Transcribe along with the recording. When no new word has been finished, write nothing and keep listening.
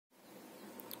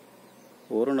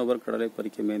ஒரு நபர் கடலை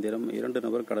பறிக்கும் இயந்திரம், 2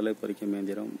 நபர் கடலை பறிக்கும்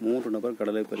இயந்திரம், 3 நபர்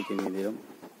கடலை பறிக்கும் இயந்திரம்,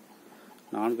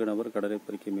 4 நபர் கடலை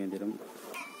பறிக்கும் இயந்திரம்,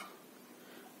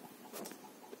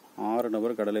 6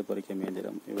 நபர் கடலை பறிக்கும்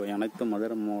இயந்திரம். இவை அனைத்தும்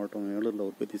மதுரை மாவட்டம் வேலூரில்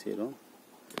உற்பத்தி செய்கிறோம்.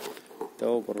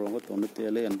 தேவைப்படுறவங்க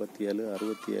 97 87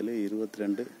 67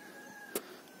 22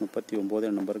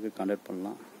 39 நம்பருக்கு கான்டாக்ட்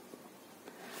பண்ணலாம்.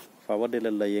 பவர்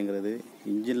டில்லரில் இயங்குறது,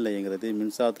 இன்ஜினில் இயங்குறது,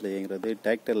 மின்சாரத்தில் இயங்குறது,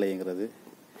 டிராக்டரில் இயங்குறது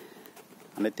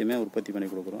அனைத்தையுமே உற்பத்தி பண்ணி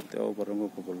கொடுக்குறோம். தேவைப்படுறவங்க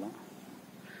கூப்பிடலாம்.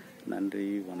 நன்றி,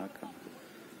 வணக்கம்.